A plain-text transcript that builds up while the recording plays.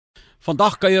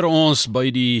Vandag kuier ons by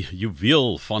die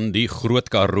juweel van die Groot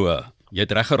Karoo. Jy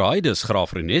het reg geraai, dis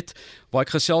Graaff-Reinet, waar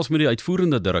ek gesels met die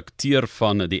uitvoerende direkteur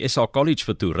van die SA Kollege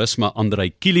vir Toerisme, Andre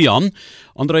Kilian.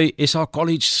 Andre, SA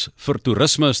Kollege vir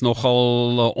Toerisme is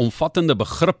nogal 'n omvattende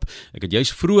begrip. Ek het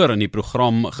juist vroeër in die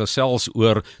program gesels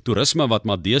oor toerisme wat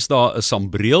maar deesdae 'n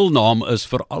sambreelnaam is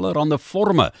vir allerlei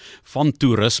forme van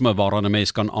toerisme waaraan 'n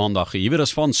mens kan aandag gee. Jy weet,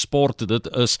 dis van sport, dit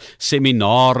is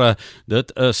seminare,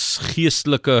 dit is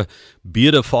geestelike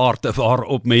bedevaarte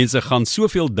waarop mense gaan,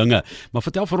 soveel dinge. Maar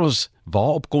vertel vir ons,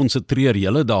 waarop konsentreer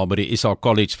julle daar by die SA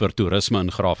Kollege vir Toerisme in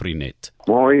Graaff-Reinet?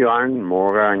 Mooi Johan,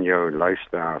 môre aan jou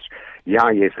luisteraars. Ja,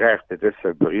 jy is reg, dit is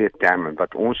 'n breë term.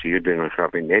 Wat ons hier doen in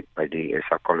Graaff-Reinet by die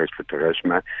SA Kollege vir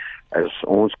Toerisme is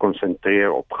ons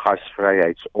konsentreer op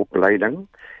gasvryheidsopleiding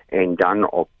en dan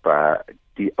op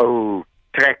die ou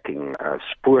trekking,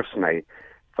 spoorsny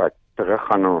wat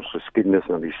teruggaan na ons geskiedenis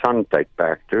na die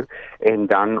sandtydperk toe, en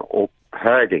dan op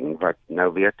herding wat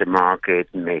nou weer te maak het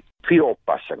met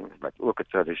veeoppassing, wat ook 'n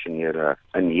tradisionele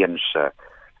inheemse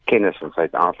kennis van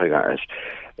Suid-Afrika is.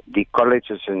 Die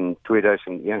college is in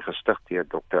 2001 gestig deur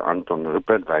Dr. Anton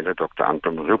Rupert, Dr.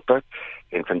 Anton Rupert,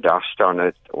 en vandag staan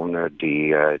dit onder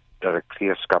die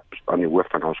direkteurskap aan die hoof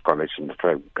van ons college,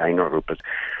 mevrou Rupert.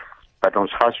 Wat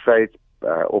ons gasvryheid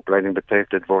opleiding betref,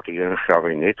 dit word hier in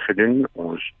Graaff-Reinet gedoen.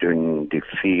 Ons doen die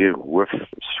 4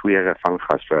 hoofsfere van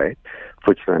gasvryheid: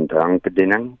 voedsel- en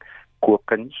drankbediening,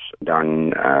 kokens,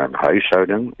 dan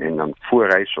huishouding en dan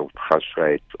voorreis of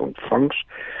gasvryheid ontvangs.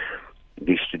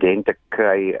 Die studente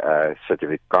kry 'n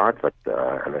sertifikaat wat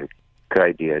hulle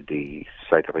kry deur die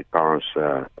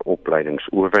Suid-Afrikaanse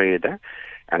opleidingsowerhede.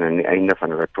 En aan die einde van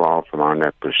hulle 12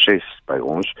 maande proses by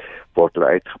ons word hulle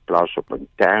uitgeplaas op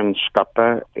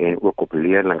internskappe en ook op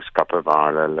leerlingskappe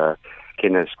waar hulle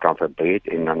kennis kan verbreed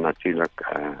en dan natuurlik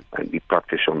die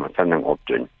praktische ondervinding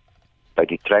opdoen. By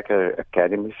die Trekker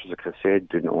Academy, soos ek gesê het,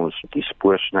 doen ons die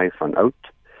spoorsny van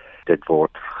oud. Dit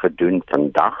word gedoen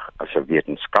vandag as 'n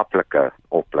wetenskaplike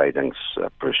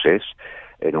opleidingsproses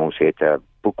en ons het 'n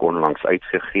boek onlangs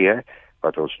uitgegee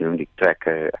wat ons noem die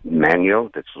Trekker Manual.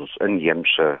 Dit is ons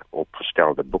inheemse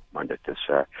opgestelde boek, maar dit is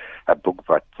 'n boek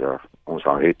wat ons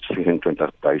al reeds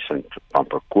 24.000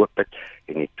 amper koop het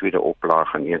en die tweede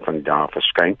oplaag in een van die dae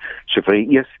verskyn. So vir die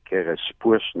eerste keer is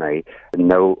spoorsny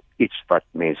nou iets wat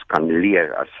mens kan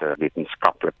leer as 'n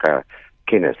wetenskaplike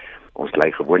kennis. Ons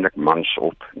lei gewoonlik mans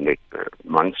op, net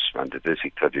mans, want dit is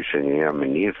die tradisionele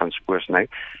manier van spoorsny.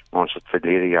 Maar ons het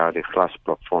verlede jaar die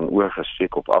glasplafon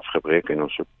oorgesteek op afgebreek en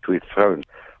ons het 2 vrouens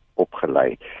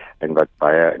opgelei. En wat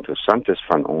baie interessant is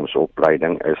van ons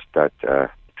opleiding is dat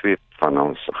 2 van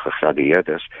ons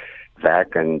gegradueerdes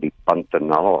werk in die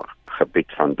Pantanal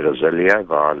gebied van Brasilia,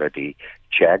 waar hulle die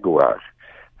jaguar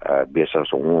besig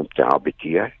is om te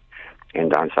habiteer. En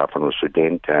dan zijn van onze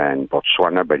studenten in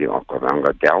Botswana bij die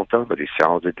Okavango Delta, waar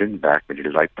diezelfde doen, werk met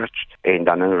die luiperds. En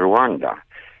dan in Rwanda.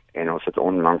 En ons het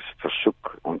onlangs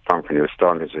verzoek ontvang van de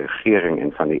Australische regering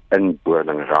en van die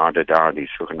inboorlingraden daar, die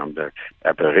zogenaamde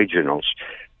aboriginals,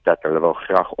 dat hulle wel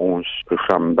graag ons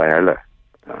programma bij hulle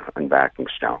in werking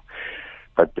stel.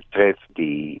 Wat betreft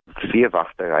die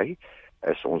Veewagtery,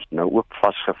 is ons nou ook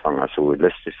vasgevang as 'n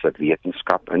holistische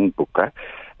wetenskap in boeke,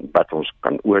 wat ons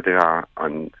kan oordra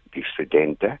aan die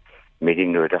studente met die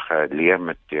nodige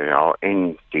leermateriaal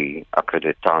en die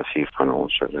akkreditasie van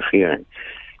ons regering.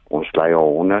 Ons lei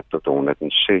al 100 tot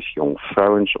 106 jong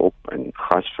vrouens op in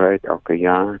gasvryheid elke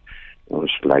jaar.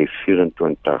 Ons lei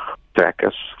 24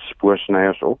 trekkers,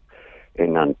 spoorsnyers op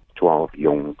en dan 12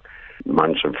 jong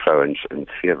mans en vrouens in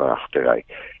veewagtery.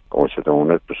 Ons het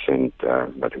 100%,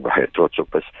 wat ek baie trots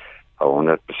op is,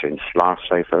 100%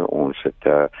 slaagsyfer. Ons het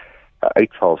 'n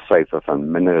uitvalsyfer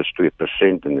van minder as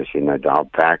 2%, en as jy nou daar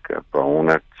werk op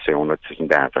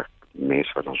 136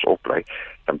 mense wat ons oplei,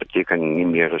 dan beteken nie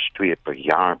meer as 2 per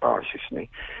jaar basis nie.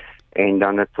 En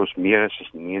dan het ons meer as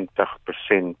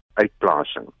 90%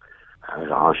 uitplasing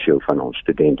ratio van ons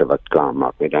studente wat klaar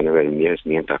maak. En dan wel meer as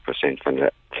 90% van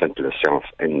hulle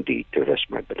self in die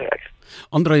toerismebedryf.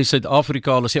 Andre, in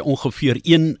Suid-Afrika, hulle sê ongeveer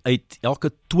 1 uit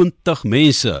elke 20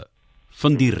 mense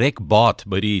vind direk baat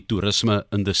by die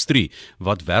toerisme-industrie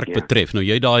wat werk betref. Nou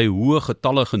jy daai hoë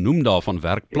getalle genoem daar van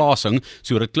werkplasing,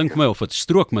 so dit klink my of dit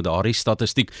strook met daardie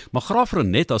statistiek. Maar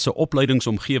Graaff-Reinet as 'n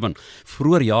opleidingsomgewing,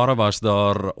 vroeër jare was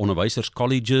daar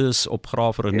onderwyserscolleges op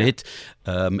Graaff-Reinet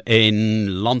en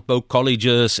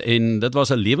landboucolleges, en dit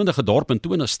was 'n lewendige dorp, en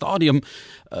toe in 'n stadium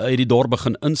het die dorp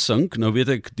begin insink. Nou weet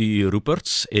ek die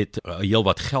Ruperts het heel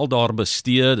wat geld daar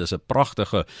bestee. Dis 'n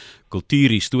pragtige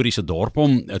kultuurhistoriese dorp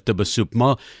om te besoek,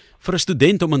 maar vir 'n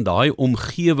student om in daai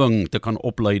omgewing te kan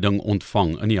opleiding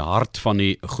ontvang in die hart van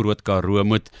die Groot Karoo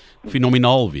moet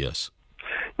fenomenaal wees.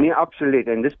 Nee, absoluut.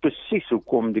 En dis presies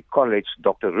hoekom die college,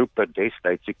 Dr. Rupert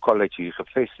destyds die college hier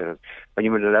gevestig het. Want jy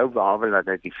moet onthou behalwe dat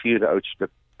dit die 4de oudste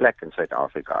plek in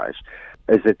Suid-Afrika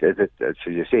is dit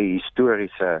soos jy sê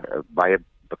historiese baie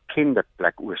bekende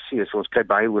plek oorsee. So ons kry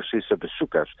baie oorsese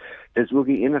besoekers. Dit is ook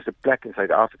die enigste plek in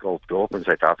Suid-Afrika of dorp in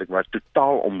Suid-Afrika wat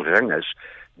totaal omring is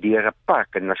deur 'n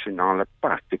park, 'n nasionale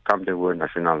park, die Kamdehoe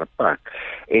Nasionale Park.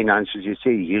 En dan soos jy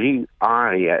sê, hierdie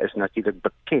area is natuurlik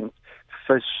bekend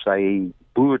vir sy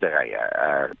boerderye,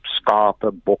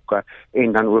 skape, bokke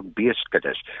en dan ook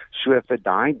beeskuddes. So vir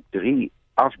daai 3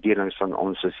 afdelings van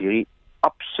ons is hierdie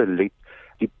absoluut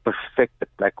die perfekte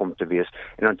plek om te wees.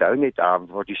 En onthou net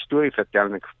wat die storie vertel,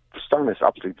 en ek verstaan is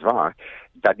absoluut waar,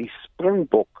 dat die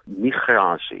springbok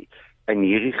migrasie in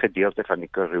hierdie gedeelte van die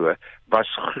Karoo was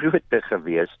groter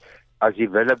gewees as die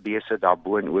wildebeeste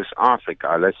daarbo in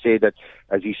Oos-Afrika. Hulle sê dat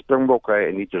as die springbokke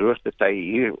in die droogte tyd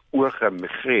hier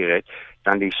oorgemigreer het,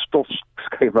 dan die stof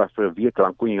skrywer vir 'n week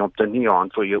lank kon jy op nie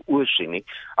aan vir jou oë sien nie,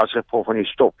 as gevolg van die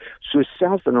stof. So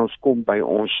selfs in ons kom by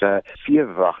ons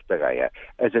veewagterye,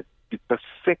 is dit die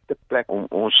perfekte plek om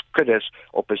ons kuddes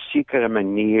op 'n sekere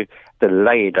manier te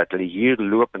lei, dat hulle hier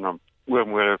loop en dan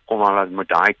oormôre kom hulle met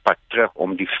daai pad terug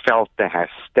om die veld te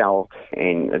herstel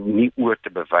en nie oor te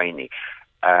bewy nie.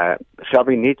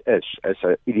 Gasvryheid is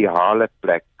 'n ideale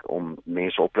plek om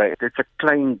mense oplei. Dit is 'n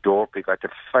klein dorpie wat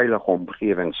 'n veilige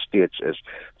omgewing steeds is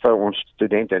vir ons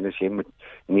studente. En as jy met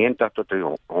 90 tot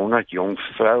 100 jong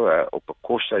vroue op 'n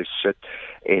koshuis sit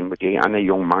en met die ander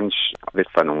jong mans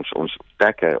van ons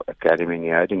werker academy en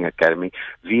die Houding Academy,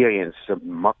 weer eens 'n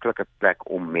maklike plek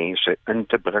om mense in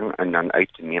te bring en dan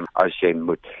uit te neem as jy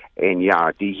moet. En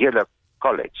ja, die hele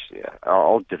college,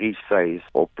 al 3 sy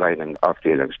opleiding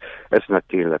afdelings is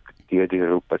natuurlik deur die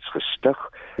Ruperts gestig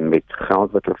met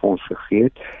geld wat hulle vir ons gegee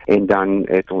het, en dan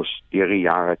het ons deur die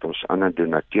jare ander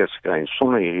donateurs gekry, en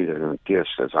sonder hierdie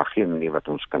donateurs is daar geen manier wat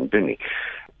ons kan doen nie.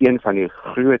 Een van die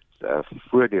groot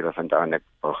voordele van daar, en ek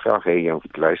wil graag hê jou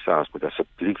luisteraars moet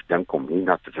asseblief dink om hier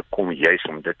na te kom juis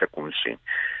om dit te kom sien,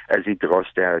 is die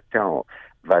Droste Hotel,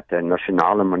 wat 'n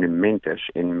nasionale monument is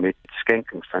en met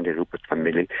skenkings van die Rupert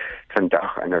familie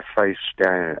vandag in 'n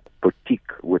 5-ster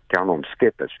boutique hotel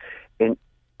omskep is. En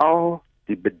al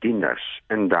die bedieners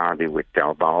in daardie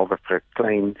hotel, behalwe vir 'n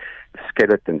klein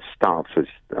skeleton staff, soos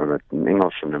dit in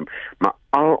Engels noem, maar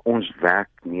al ons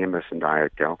werknemers in daai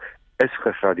hotel is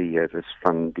gegradueerdes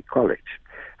van die college.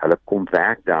 Hulle kom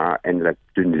werk daar en hulle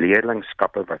doen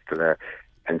leerlingskappe wat hulle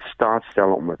in staat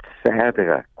stel om 'n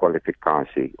verdere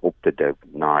kwalifikasie op te doen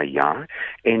na 'n jaar,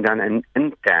 en dan in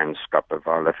internskappe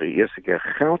waar hulle vir die eerste keer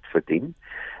geld verdien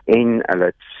en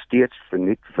hulle steeds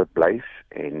verniet verblyf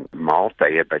en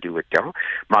maaltye by die hotel,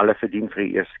 maar hulle verdien vir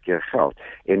die eerste keer geld.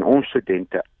 En ons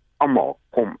studente almal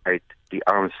kom uit die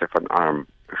armste van arm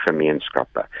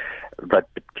gemeenskappe, wat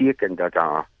beteken dat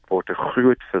daar word 'n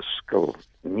groot verskil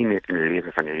nie net in die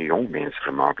lewe van die jong mense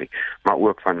gemaak nie, maar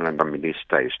ook van hulle families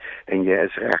tuis. En jy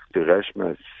is reg,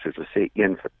 toerisme, soos ons sê,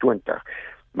 1 vir 20.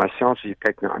 Maar selfs as jy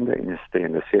kyk na ander industrieë,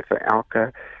 en sê vir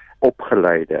elke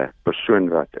opgeleide persoon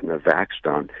wat in 'n werk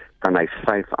staan, kan hy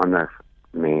 5 ander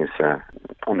mense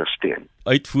ondersteun.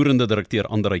 Uitvoerende direkteur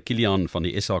Andre Kilian van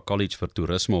die SA Kollege vir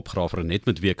Toerisme op Graaff-Reinet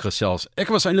met week gesels. Ek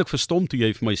was eintlik verstom toe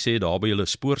jy vir my sê daar by julle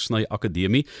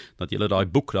Spoorsnyopleiding dat julle daai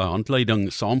boek, daai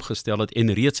handleiding saamgestel het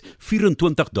en reeds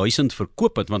 24,000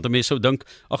 verkoop het, want 'n mens sou dink,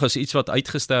 ag, as iets wat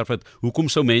uitgesterf het, hoekom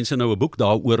sou mense nou 'n boek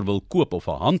daaroor wil koop of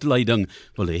 'n handleiding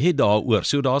wil hê daaroor?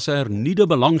 So daar's 'n hernuide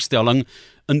belangstelling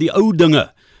in die ou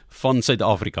dinge van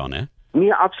Suid-Afrika, né?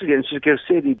 Nee, absoluut. En soos ek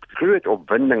sê, die groot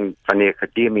opwinding van die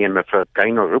akademie en mevrou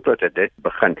Rupert het dit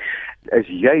begin, is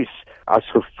juis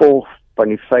as gevolg van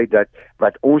die feit dat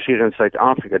wat ons hier in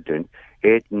Suid-Afrika doen,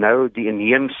 het nou die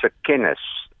inheemse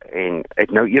kennis en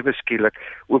het nou ewe skielik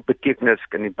ook betekenis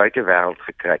in die buitewêreld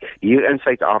gekry. Hier in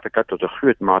Suid-Afrika tot 'n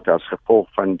groot mate as gevolg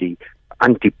van die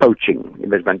anti-poaching. Jy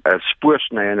weet, want 'n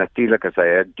spoorsnyer natuurlik as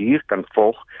hy 'n dier kan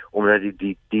volg, omdat hy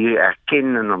die dier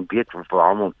erken en hom weet vir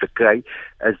hom om te kry,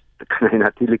 kan hy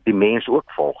natuurlik die mens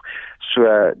ook volg.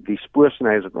 So die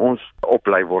spoorsnyers wat ons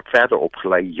oplei word verder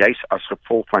opgelei juis as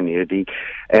gevolg van hierdie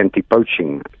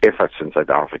anti-poaching efforts in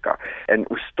Suid-Afrika. In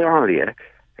Australië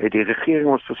het die regering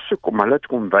ons versoek om hulle te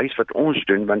kom wys wat ons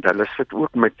doen, want hulle sit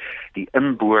ook met die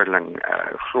inboorling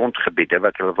grondgebiede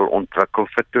wat hulle wil ontwikkel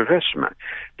vir toerisme.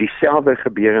 Dieselfde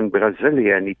gebeur in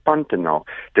Brasilië in die Pantanal.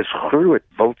 Dis groot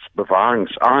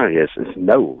wildsbewaringsareas is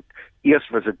nou. Eers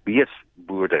was dit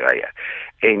beesboerderye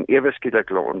en ewe skielik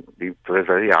die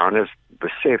Brasilianers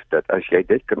besef dat as jy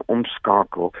dit kan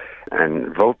omskakel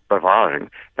in wildbewaring,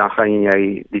 dan gaan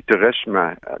jy die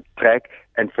toerisme trek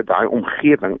en vir daai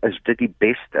omgewing is dit die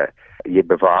beste. Jy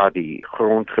bewaar die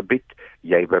grondgebied,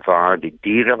 jy bewaar die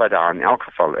diere wat daar in elk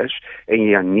geval is en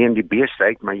jy neem die beeste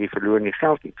uit, maar jy verloor nie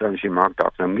geld nie, want jy maak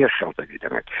daar nou meer geld uit die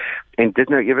ding uit. En dit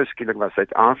nou ewe skielik was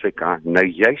Suid-Afrika nou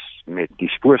juis met die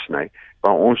spoorsny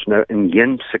waar ons nou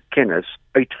inheemse kennis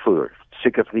uitvoer,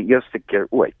 seker vir die eerste keer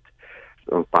ooit.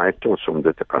 En baie trots om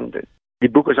dit te kan doen. Die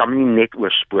boek is nie net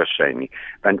oor spoorsny nie,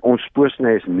 want ons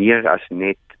spoorsny is meer as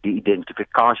net die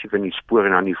identifikasie van die spoor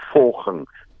en dan die volging.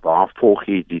 Waar volg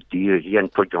jy die dier heen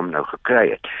tot jy hom nou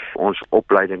gekry het? Ons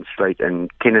opleiding sluit in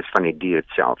kennis van die dier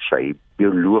self, sy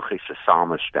biologiese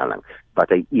samestelling,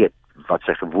 wat hy eet, wat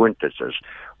sy gewoontes is,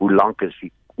 hoe lank is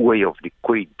die ooi of die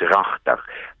koei dragtig,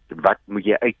 wat moet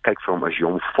jy uitkyk vir hom as jy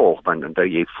hom volg, want onthou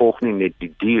jy volg nie net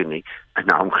die dier nie, in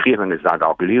die omgewing is daar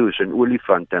dalk leeu's en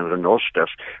olifante en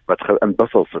renosters, wat in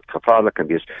buffels wat gevaarlik kan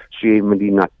wees, so jy moet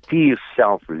die natuur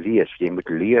self lees, jy moet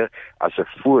leer as 'n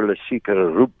voël 'n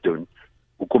sekere roep doen,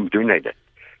 hoekom doen hy dit?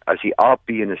 As die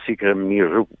aapie in 'n sekere manier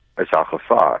roep, is daar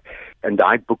gevaar. En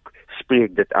daai boek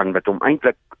spreek dit aan, wat hom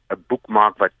eintlik 'n boek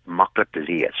maak wat maklik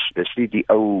lees. Dis nie die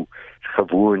ou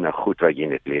gewone goed wat jy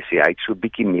net lees. Hy het so 'n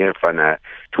bietjie meer van 'n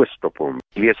twist op hom.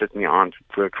 Ek lees dit nie aan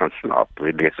voor ek gaan slaap,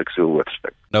 lees ek so 'n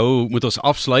hoofstuk. Nou moet ons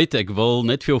afsluit. Ek wil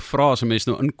net vir jou vra as 'n mens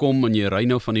nou inkom en jy ry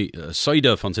nou van die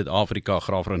suide van Suid-Afrika,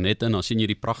 Graaff-Reinet in, dan sien jy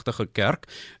die pragtige kerk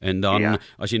en dan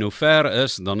as jy nou ver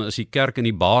is, dan is die kerk en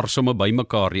die bar sommer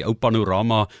bymekaar, die ou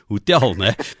panorama hotel,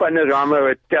 né? Panorama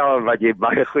hotel wat jy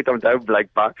baie goed onthou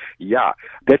blykbaar. Ja,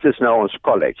 dit is nou ons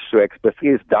college. So ek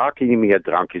bevrees daar kan jy meer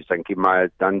drankies dink jy, maar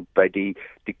dan by die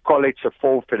college se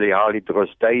volfiliaal die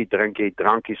Drosdey drink jy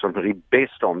drankies onder die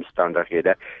beste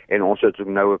omstandighede en ons het ook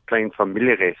nou 'n klein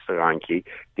familierestaurantjie,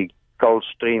 die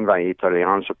Gulfstream waar jy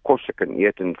Italiaanse kosse kan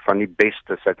eet en van die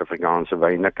beste Suid-Afrikaanse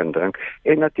wyne kan drink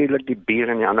en natuurlik die bier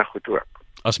en die ander goed ook.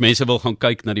 As mense wil gaan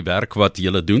kyk na die werk wat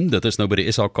julle doen, dit is nou by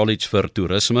die SA Kollege vir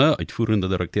Toerisme, uitvoerende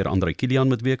direkteur Andre Kilian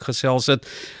met wie ek gesels het.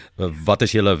 Wat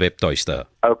is julle webtuiste?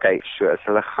 Okay, so as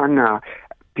hulle gaan na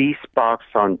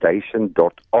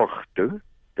peaceparkfoundation.org toe,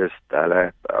 dis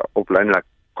hulle opleiding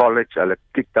college, hulle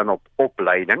klik dan op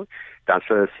opleiding, dan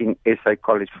sal hulle sien SA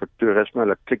Kollege vir Toerisme,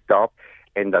 hulle klik daarop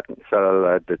en dan sal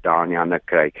hulle dit daar in die hande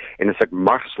kry. En as ek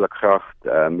magslik graag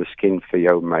miskien vir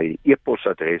jou my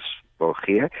e-posadres wil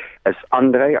gee, is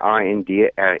Andre,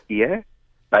 ANDRE,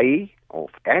 by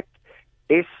of at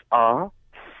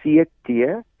SACT,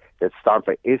 dit staan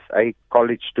vir SA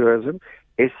Kollege Tourism,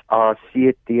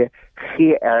 SACT,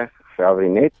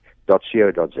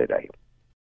 Graaff-Reinet.co.za.